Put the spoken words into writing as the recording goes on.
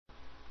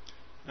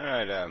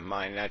Alright,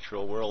 my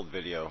natural world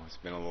video. It's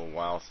been a little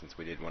while since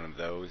we did one of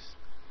those.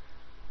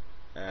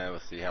 We'll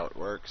see how it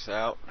works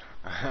out.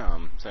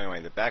 So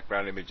anyway, the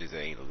background image is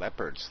a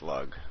leopard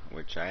slug,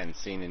 which I hadn't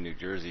seen in New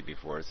Jersey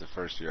before. It's the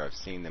first year I've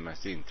seen them. I've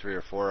seen 3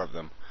 or 4 of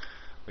them,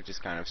 which is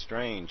kind of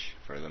strange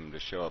for them to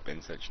show up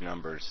in such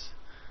numbers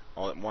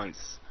all at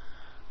once.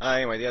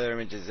 Anyway, the other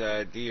image is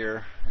a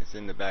deer. It's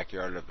in the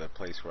backyard of the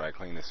place where I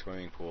clean the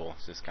swimming pool.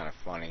 It's just kind of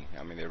funny.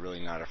 I mean, they're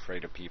really not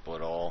afraid of people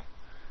at all.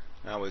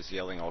 I was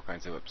yelling all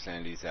kinds of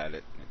obscenities at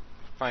it. It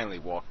finally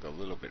walked a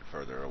little bit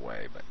further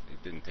away, but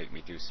it didn't take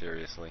me too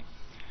seriously.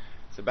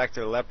 So back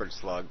to the leopard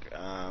slug.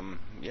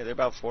 Yeah, they're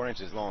about 4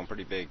 inches long,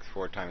 pretty big,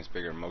 4 times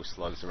bigger than most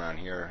slugs around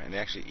here, and they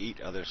actually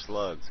eat other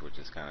slugs, which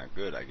is kind of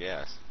good, I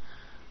guess.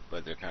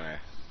 But they're kind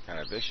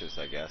of vicious,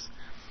 I guess.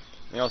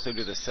 They also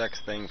do the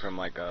sex thing from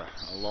like a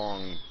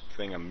long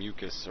thing of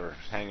mucus, or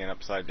hanging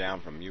upside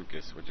down from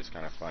mucus, which is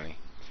kind of funny.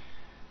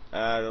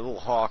 The little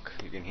hawk,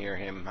 you can hear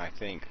him, I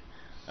think.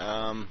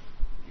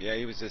 Yeah,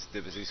 there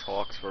was these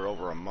hawks for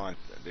over a month.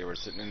 They were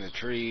sitting in the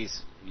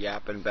trees,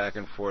 yapping back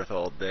and forth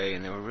all day,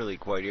 and they were really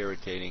quite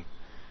irritating.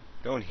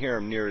 Don't hear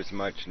them near as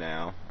much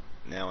now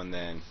and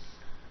then.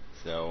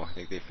 So I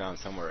think they found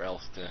somewhere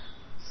else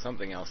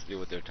something else to do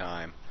with their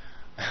time.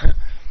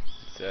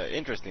 It's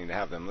interesting to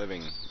have them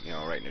living,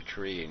 right in a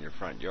tree in your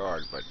front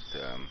yard, but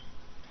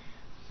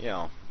you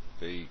know,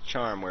 the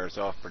charm wears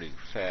off pretty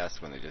fast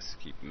when they just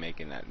keep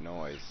making that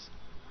noise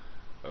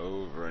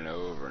over and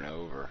over and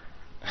over.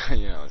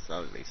 It's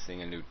not like they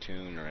sing a new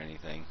tune or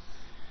anything.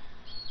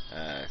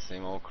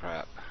 Same old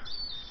crap.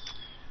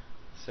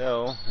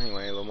 So,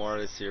 anyway, a little more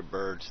of this here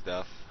bird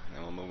stuff, and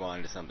then we'll move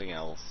on to something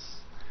else.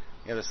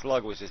 Yeah, the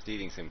slug was just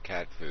eating some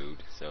cat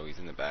food, so he's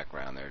in the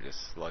background there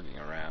just slugging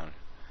around.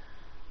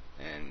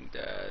 And,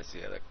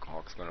 see how the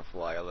hawk's going to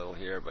fly a little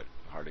here, but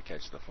hard to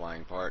catch the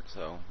flying part,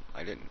 so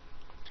I didn't.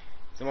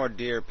 Some more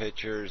deer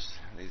pictures.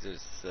 These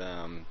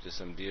are just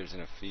some deers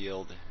in a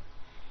field.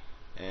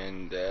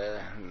 And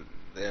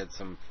they had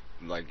some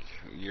like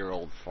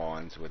year-old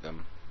fawns with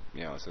them,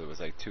 so it was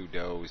like 2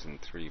 does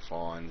and 3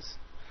 fawns.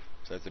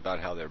 So that's about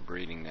how they're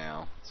breeding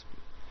now.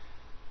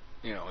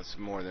 It's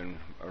more than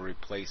a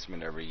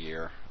replacement every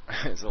year.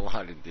 It's a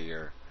lot of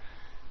deer.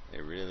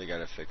 They really got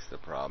to fix the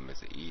problem.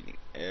 Is eating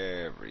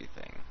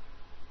everything.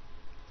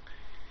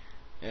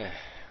 Yeah,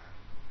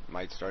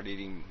 might start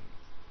eating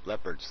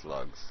leopard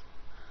slugs.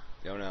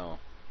 Don't know.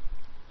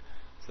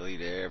 They'll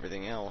eat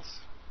everything else.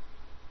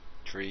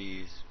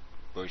 Trees,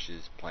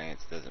 bushes,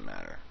 plants, doesn't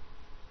matter.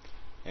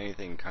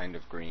 Anything kind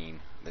of green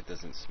that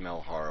doesn't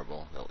smell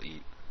horrible, they'll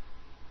eat.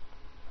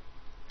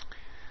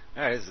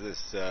 Alright, this is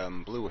this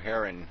blue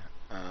heron.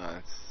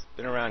 It's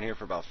been around here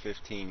for about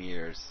 15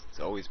 years. It's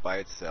always by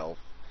itself.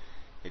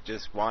 It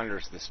just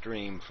wanders the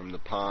stream from the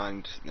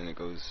pond, then it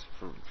goes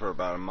for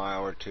about a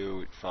mile or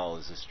 2. It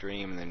follows the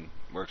stream and then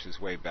works its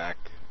way back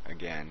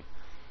again.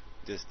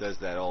 It just does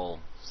that all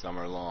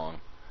summer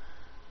long.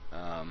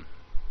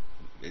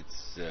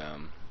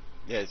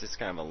 Yeah, it's just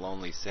kind of a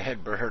lonely,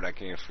 sad bird. I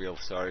can't feel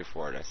sorry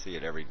for it. I see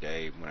it every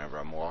day whenever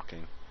I'm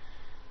walking.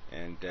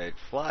 And it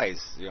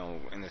flies,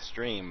 in the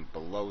stream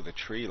below the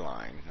tree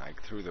line,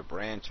 like through the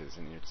branches,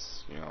 and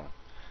it's,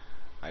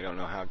 I don't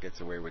know how it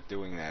gets away with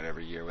doing that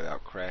every year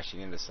without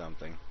crashing into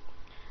something.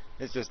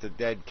 It's just a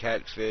dead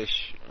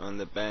catfish on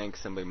the bank.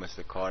 Somebody must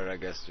have caught it, I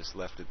guess, just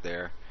left it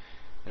there.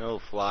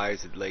 Little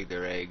flies had laid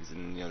their eggs,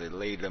 and they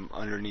laid them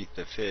underneath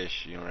the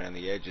fish, around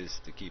the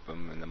edges to keep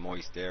them in the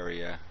moist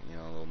area,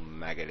 little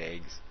maggot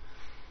eggs.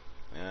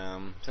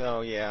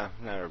 So yeah,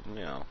 not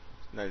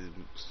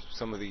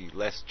some of the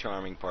less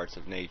charming parts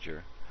of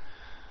nature.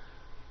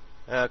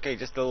 Okay,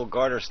 just a little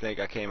garter snake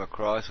I came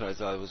across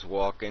as I was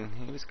walking.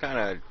 He was kind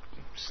of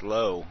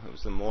slow. It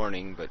was the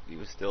morning, but he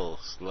was still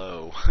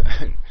slow.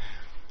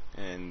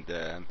 And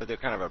but they're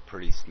kind of a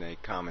pretty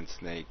snake, common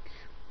snake.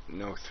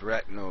 No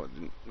threat, no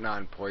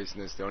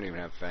non-poisonous, don't even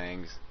have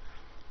fangs,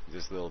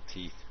 just little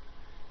teeth.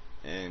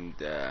 And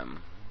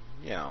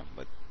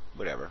but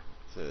whatever.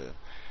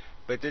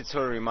 But it did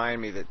sort of remind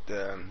me that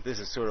this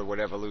is sort of what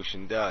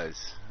evolution does.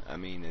 I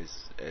mean,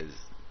 as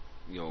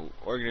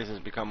organisms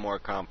become more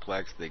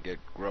complex, they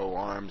grow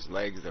arms,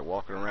 legs, they're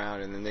walking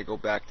around, and then they go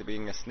back to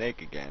being a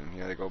snake again.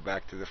 They go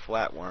back to the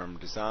flatworm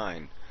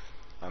design,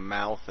 a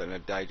mouth and a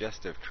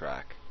digestive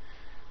tract,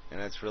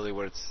 and that's really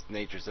what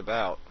nature's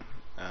about.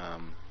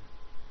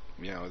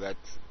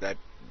 That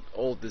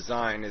old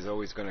design is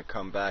always going to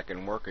come back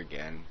and work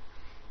again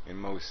in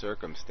most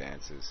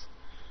circumstances,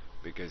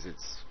 because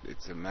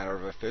it's a matter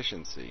of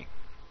efficiency.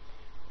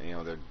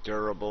 They're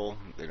durable.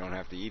 They don't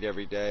have to eat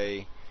every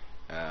day.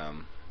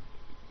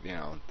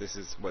 This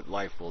is what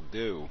life will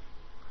do,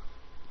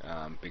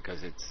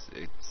 because it's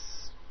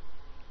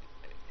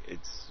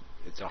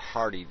a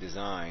hardy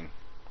design.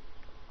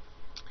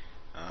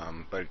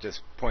 But it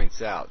just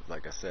points out,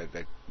 like I said,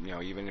 that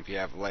even if you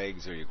have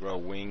legs or you grow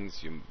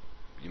wings,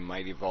 you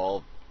might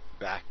evolve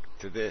back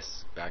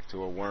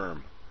to a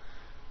worm,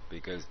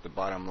 because the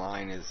bottom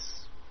line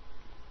is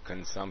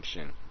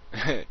consumption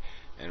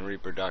and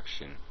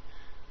reproduction.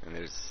 and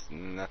there's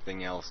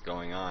nothing else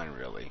going on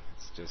really.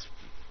 It's just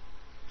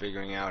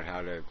figuring out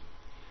how to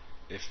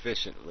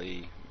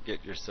efficiently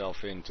get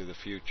yourself into the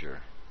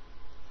future.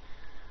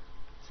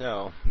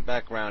 So,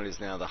 background is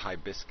now the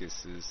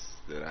hibiscuses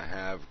that I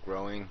have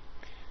growing.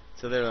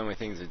 So they're the only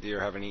things the deer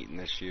haven't eaten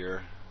this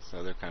year,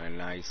 so they're kind of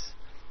nice.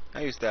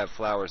 I used to have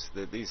flowers,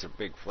 these are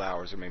big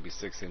flowers, they're maybe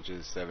 6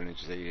 inches, 7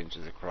 inches, 8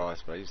 inches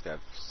across, but I used to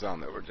have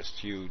some that were just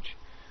huge.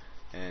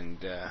 And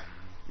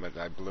but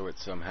I blew it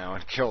somehow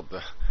and killed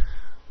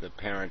the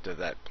parent of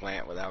that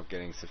plant without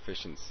getting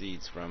sufficient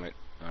seeds from it,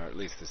 or at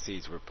least the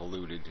seeds were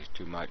polluted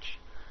too much.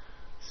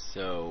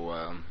 So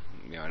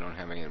I don't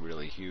have any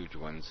really huge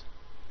ones,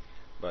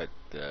 but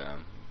they're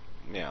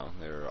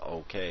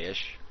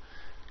okay-ish.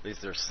 At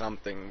least there's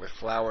something with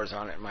flowers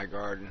on it in my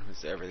garden,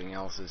 because everything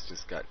else has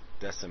just got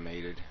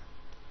decimated,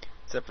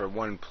 except for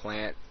one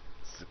plant.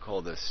 It's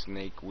called a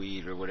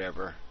snakeweed or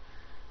whatever.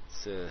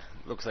 It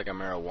looks like a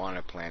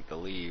marijuana plant, the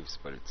leaves,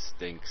 but it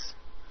stinks,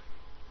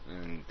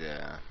 and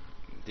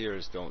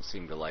deers don't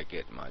seem to like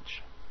it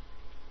much.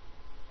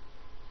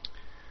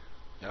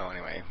 So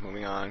anyway,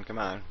 moving on. Come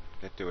on,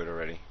 get to it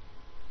already.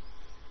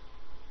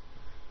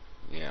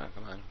 Yeah,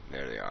 come on.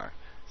 There they are.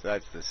 So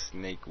that's the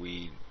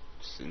snakeweed,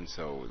 and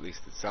so at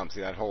least it's something.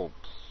 See, that whole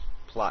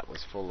plot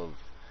was full of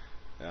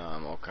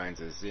all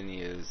kinds of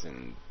zinnias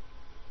and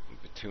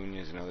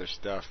petunias and other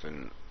stuff,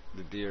 and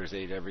the deers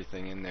ate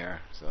everything in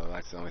there. So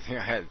that's the only thing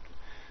I had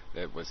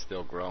that was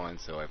still growing,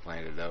 so I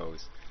planted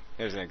those.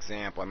 Here's an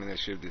example. I mean,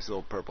 this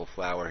little purple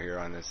flower here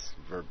on this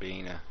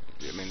verbena.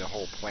 I mean, the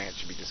whole plant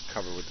should be just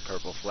covered with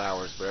purple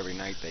flowers, but every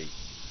night they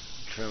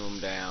trim them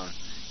down,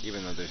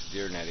 even though there's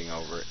deer netting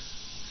over it.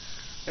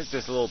 It's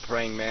just a little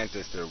praying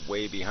mantis. They're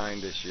way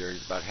behind this year.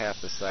 He's about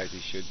half the size he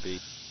should be.